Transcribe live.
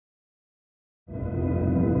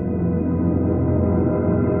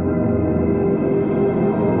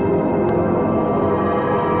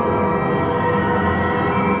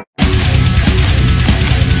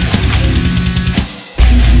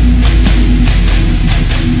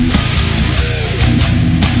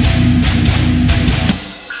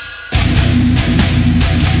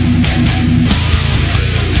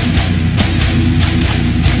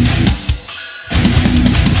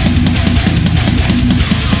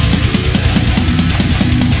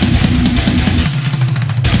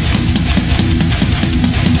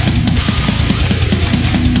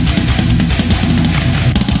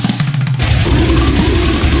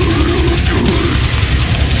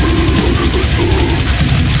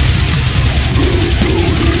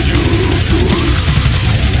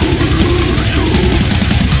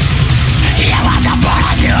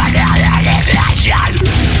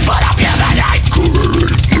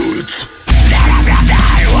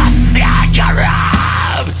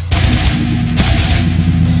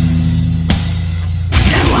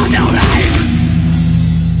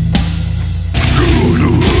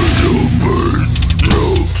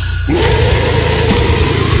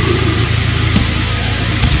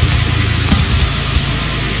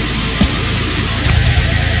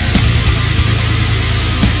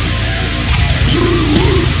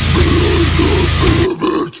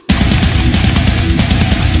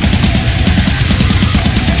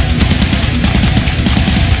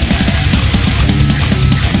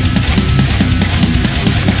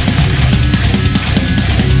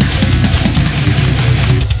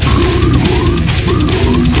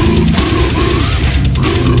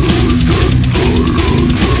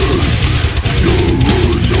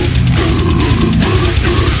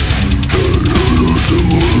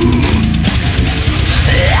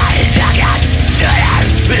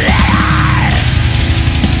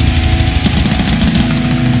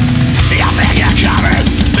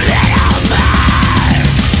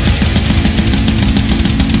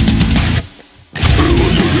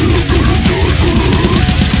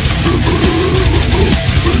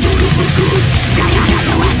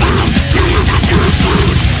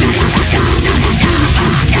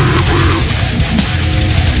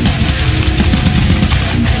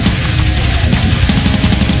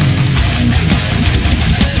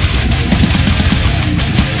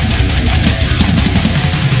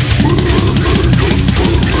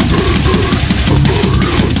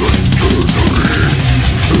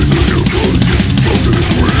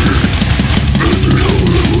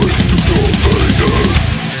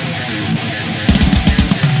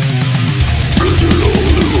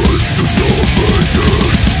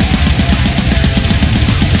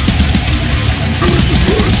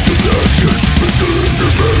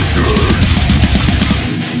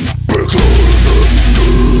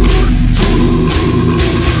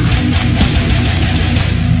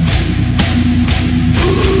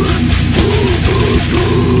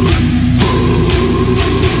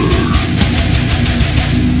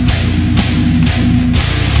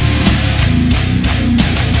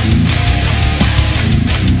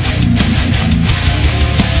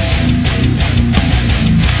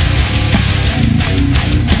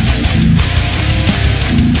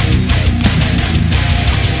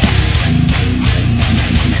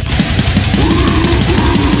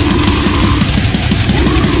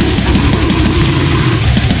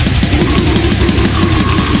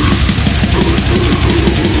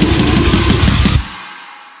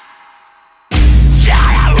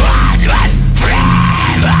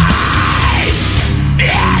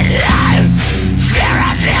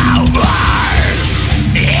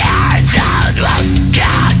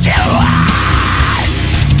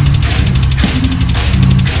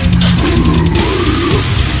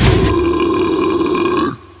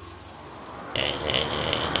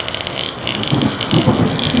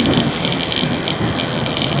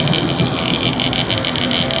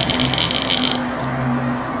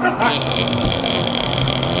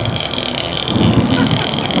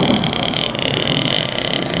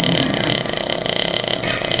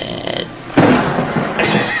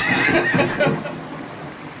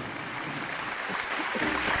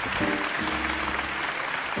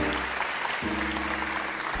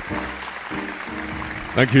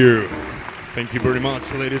Thank you. Thank you very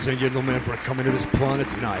much, ladies and gentlemen, for coming to this planet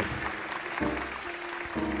tonight.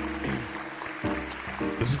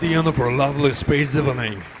 This is the end of our lovely space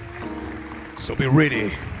evening. So be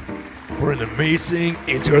ready for an amazing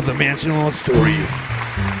interdimensional story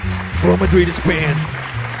from Madrid, Spain,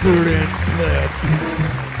 third and Bled.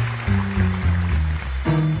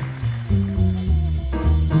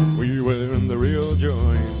 We were in the real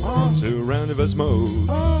joint, surrounded by smoke,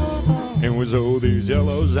 and with all these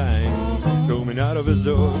yellow signs coming out of his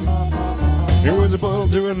door. It was a portal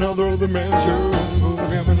to another dimension,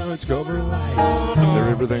 nights covered lights. There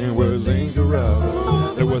everything was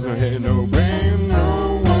incorrupt. There was no hate, no pain,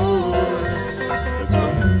 no war. That's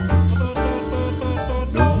right.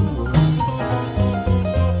 No war.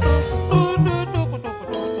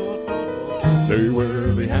 They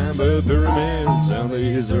were behind the pyramids and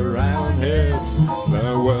these round heads.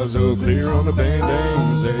 That was so clear on the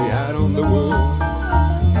paintings they had on the wall.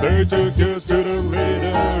 They took us to the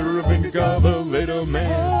leader, think of a little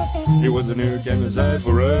man. He was a new kind of sight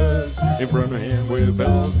for us. In front of him we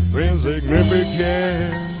felt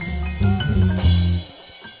insignificant.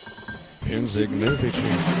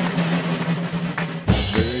 Insignificant.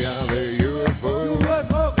 They are the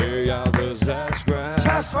UFO. They are the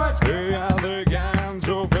Sasquatch. They are the guns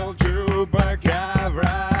who fell Chupacabra.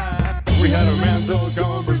 We had a mental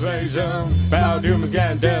conversation about humans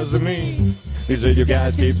getting destiny. He said, you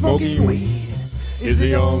guys keep smoking weed is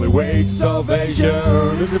the only way to salvation.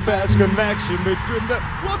 There's the best connection between the...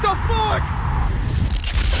 What the fuck?